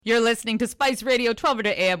You're listening to Spice Radio 12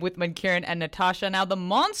 AM with Mankiran and Natasha. Now, the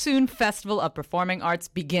Monsoon Festival of Performing Arts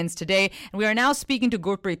begins today, and we are now speaking to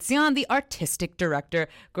Gurpreet Sian, the artistic director.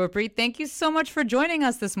 Gurpreet, thank you so much for joining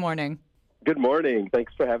us this morning. Good morning.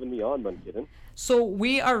 Thanks for having me on, Mankiran. So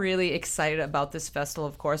we are really excited about this festival,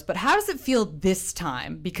 of course, but how does it feel this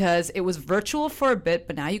time? Because it was virtual for a bit,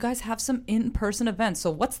 but now you guys have some in-person events. So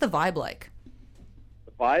what's the vibe like?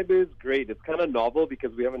 The vibe is great. It's kind of novel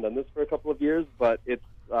because we haven't done this for a couple of years, but it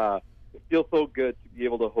feels so good to be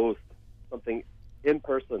able to host something in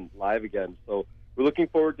person live again. So we're looking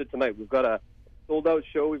forward to tonight. We've got a sold-out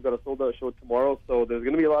show. We've got a sold-out show tomorrow, so there's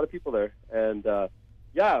going to be a lot of people there. And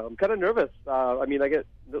yeah, I'm kind of nervous. I get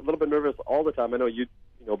a little bit nervous all the time. I know you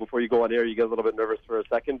know, before you go on air, you get a little bit nervous for a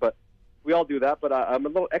second, but we all do that. But I'm a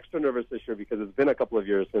little extra nervous this year because it's been a couple of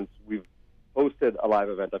years since we've hosted a live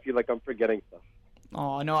event. I feel like I'm forgetting stuff.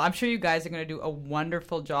 Oh, no, I'm sure you guys are going to do a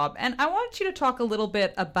wonderful job. And I want you to talk a little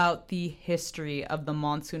bit about the history of the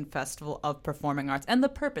Monsoon Festival of Performing Arts and the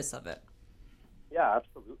purpose of it. Yeah,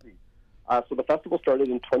 absolutely. So the festival started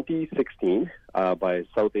in 2016 by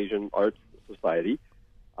South Asian Arts Society.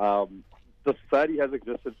 The society has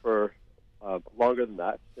existed for longer than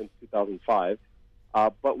that, since 2005.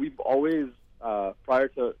 But we've always, prior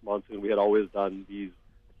to Monsoon, we had always done these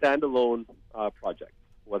standalone projects.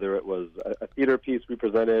 Whether it was a theater piece we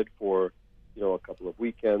presented for, a couple of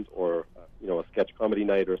weekends or, a sketch comedy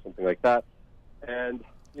night or something like that. And,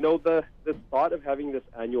 this thought of having this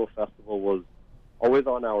annual festival was always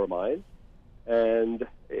on our minds. And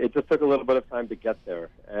it just took a little bit of time to get there.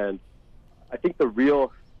 And I think the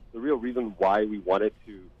real reason why we wanted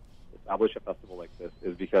to establish a festival like this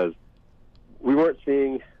is because we weren't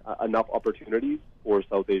seeing enough opportunities for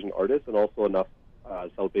South Asian artists and also enough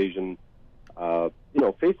South Asian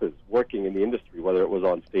faces working in the industry, whether it was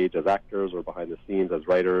on stage as actors or behind the scenes as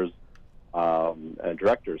writers and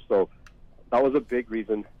directors. So that was a big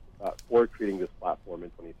reason for creating this platform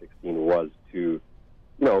in 2016 was to,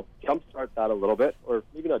 jumpstart that a little bit, or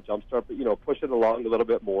maybe not jumpstart, but, push it along a little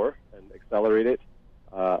bit more and accelerate it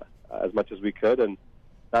as much as we could. And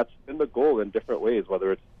that's been the goal in different ways,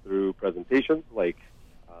 whether it's through presentations like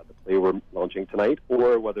the play we're launching tonight,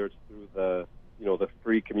 or whether it's through the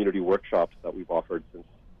free community workshops that we've offered since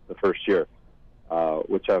the first year,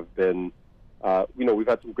 which have been, we've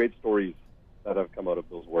had some great stories that have come out of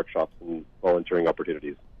those workshops and volunteering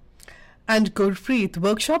opportunities. And Gurpreet,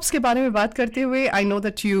 workshops के बारे में बात करते हुए, I know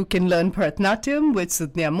that you can learn Bharatanatyam with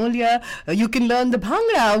Sudhya Mulya, you can learn the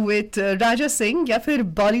Bhangra with Raja Singh, या फिर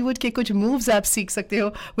Bollywood के कुछ moves आप सीख सकते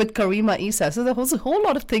हो with Karima Isa. So there's a whole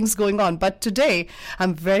lot of things going on. But today,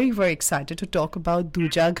 I'm very, very excited to talk about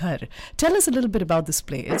Doja Ghar. Tell us a little bit about this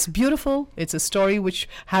play. It's beautiful. It's a story which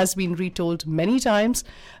has been retold many times,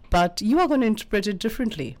 but you are going to interpret it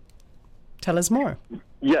differently. Tell us more.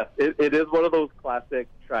 Yes, it is one of those classic,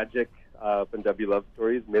 tragic Punjabi love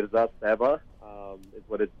stories. Mirza Sahaba is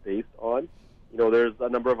what it's based on. There's a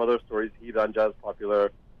number of other stories. He Ranja is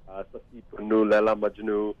popular. Sasi Punnu, Laila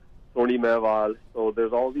Majnu, Soni Mehwal. So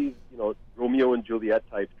there's all these, Romeo and Juliet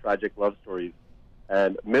type tragic love stories.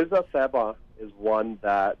 And Mirza Sahaba is one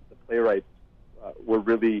that the playwrights were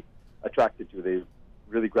really attracted to. They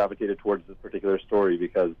really gravitated towards this particular story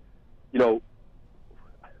because,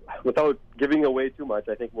 without giving away too much,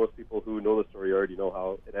 I think most people who know the story already know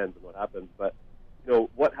how it ends and what happens. But,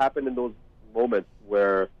 what happened in those moments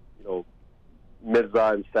where,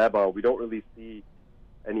 Mirza and Sahaba, we don't really see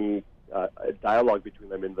any dialogue between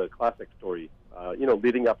them in the classic story,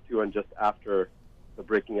 leading up to and just after the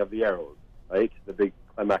breaking of the arrows, right? The big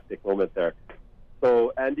climactic moment there.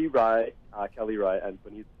 So Andy Rai, Kelly Rai, and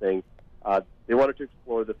Puneet Singh, they wanted to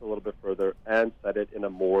explore this a little bit further and set it in a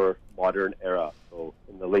more modern era, so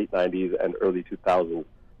in the late 90s and early 2000s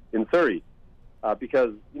in Surrey.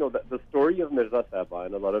 Because, the story of Mirza Sahaba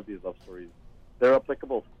and a lot of these love stories, they're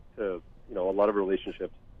applicable to, a lot of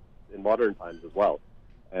relationships in modern times as well.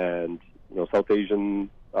 And, South Asian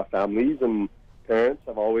families and parents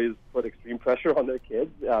have always put extreme pressure on their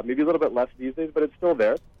kids, maybe a little bit less these days, but it's still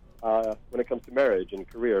there when it comes to marriage and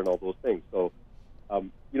career and all those things. So,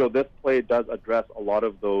 this play does address a lot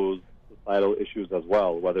of those societal issues as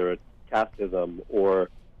well, whether it's casteism or,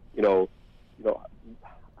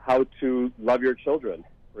 how to love your children,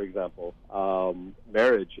 for example.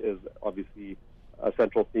 Marriage is obviously a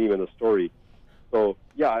central theme in the story. So,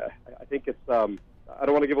 yeah, I think it's, I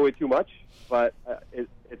don't want to give away too much, but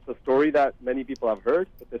it's a story that many people have heard,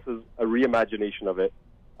 but this is a reimagination of it,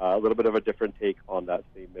 a little bit of a different take on that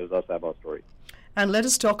same Mirza Sahaba story. And let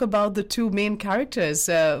us talk about the two main characters,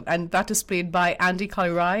 and that is played by Andy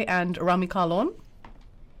Kalirai and Rami Kalon.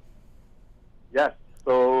 Yes,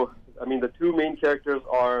 so I mean, the two main characters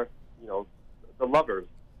are, the lovers.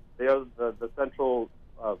 They are the central,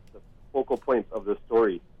 the focal points of this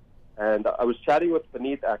story. And I was chatting with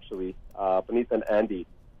Paneet, actually, Paneet and Andy,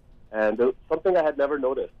 and something I had never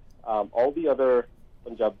noticed. All the other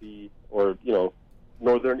Punjabi or,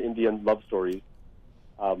 Northern Indian love stories,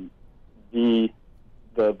 the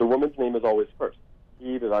woman's name is always first.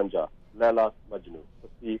 Heer Ranja, Laila Majnu,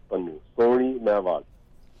 Sasi Pannu, Soni Mehwal.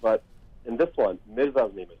 But in this one,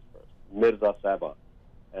 Mirza's name is first, Mirza Saba.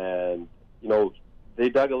 And, they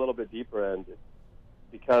dug a little bit deeper, and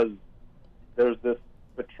because there's this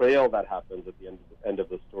betrayal that happens at the end of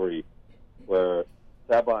the story where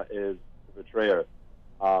Saba is the betrayer.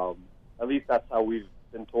 At least that's how we've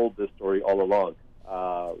been told this story all along.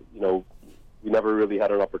 We never really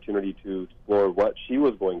had an opportunity to explore what she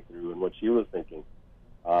was going through and what she was thinking.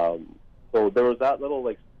 So there was that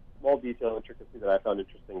little small detail intricacy that I found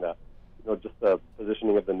interesting, that just the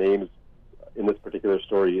positioning of the names in this particular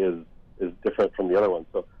story is different from the other one.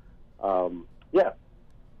 So yeah.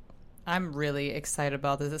 I'm really excited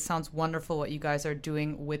about this. It sounds wonderful what you guys are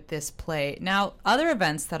doing with this play. Now, other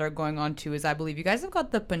events that are going on too is, I believe you guys have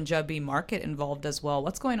got the Punjabi market involved as well.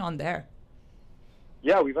 What's going on there?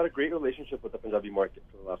 Yeah, we've had a great relationship with the Punjabi market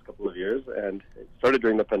for the last couple of years, and it started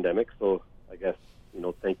during the pandemic, so I guess,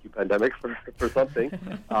 thank you, pandemic, for something.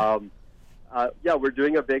 We're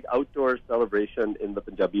doing a big outdoor celebration in the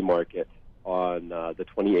Punjabi market on the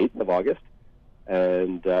 28th of August,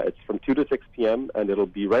 and it's from 2 to 6 p.m., and it'll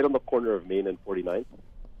be right on the corner of Main and 49th,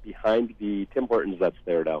 behind the Tim Hortons that's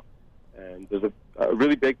there now. And there's a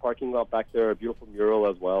really big parking lot back there, a beautiful mural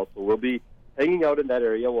as well, so we'll be hanging out in that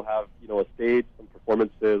area. We'll have, a stage, some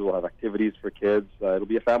performances. We'll have activities for kids. It'll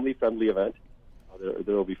be a family-friendly event.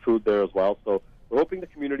 There will be food there as well. So we're hoping the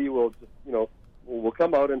community will just, will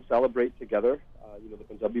come out and celebrate together. The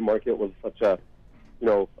Punjabi market was such a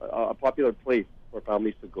popular place for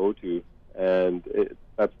families to go to, and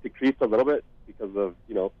that's decreased a little bit because of,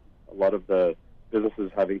 a lot of the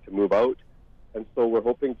businesses having to move out. And so we're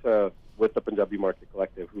hoping to, with the Punjabi Market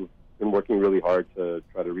Collective, who've been working really hard to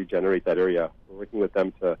try to regenerate that area, we're working with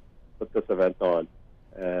them to put this event on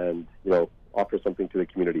and, offer something to the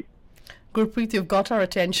community. Gurpreet, you've got our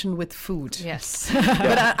attention with food. Yes.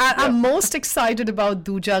 But I'm most excited about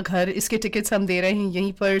Doja Ghar. Iske tickets hum de rahe hain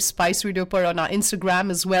yahin par, Spice Radio par, on our Instagram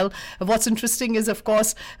as well. What's interesting is, of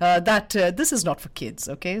course, that this is not for kids,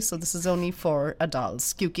 okay? So this is only for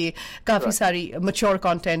adults. Kyunki kafi sari mature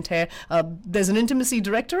content hai. There's an intimacy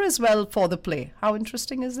director as well for the play. How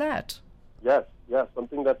interesting is that? Yes,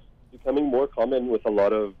 something that's becoming more common with a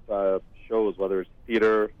lot of shows, whether it's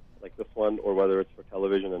theater like this one or whether it's for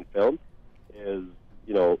television and film, is,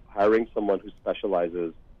 hiring someone who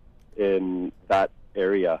specializes in that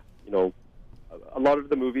area. A lot of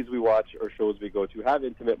the movies we watch or shows we go to have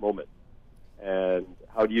intimate moments. And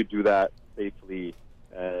how do you do that safely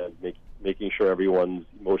and making sure everyone's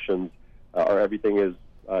emotions or everything is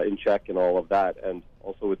in check and all of that, and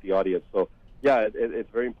also with the audience. So, yeah,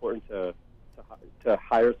 it's very important to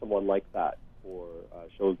hire someone like that for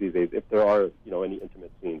shows these days, if there are, any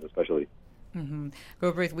intimate scenes especially. Mm-hmm.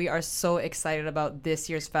 Gurpreet, we are so excited about this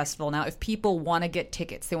year's festival. Now, if people want to get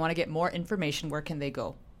tickets, they want to get more information, where can they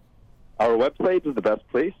go? Our website is the best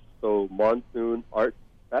place, so monsoonartfest.ca,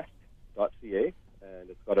 and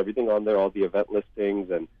it's got everything on there, all the event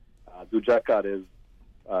listings, and Doja Ghar is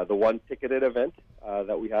the one ticketed event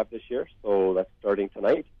that we have this year, so that's starting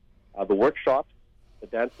tonight. The workshops, the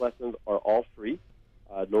dance lessons are all free,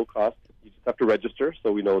 no cost. You just have to register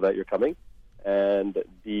so we know that you're coming. And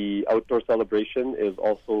the outdoor celebration is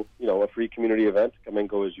also, a free community event. Come and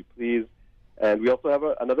go as you please. And we also have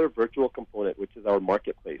another virtual component, which is our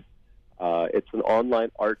marketplace. It's an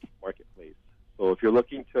online art marketplace. So if you're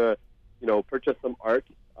looking to, purchase some art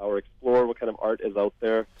or explore what kind of art is out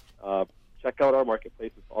there, check out our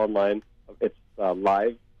marketplace. It's online. It's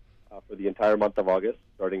live for the entire month of August,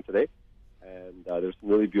 starting today. And there's some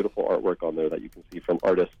really beautiful artwork on there that you can see from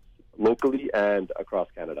artists locally and across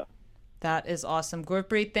Canada. That is awesome.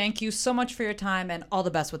 Gurpreet, thank you so much for your time, and all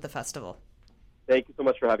the best with the festival. Thank you so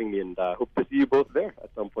much for having me, and hope to see you both there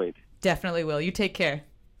at some point. Definitely will. You take care.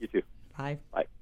 You too. Bye. Bye.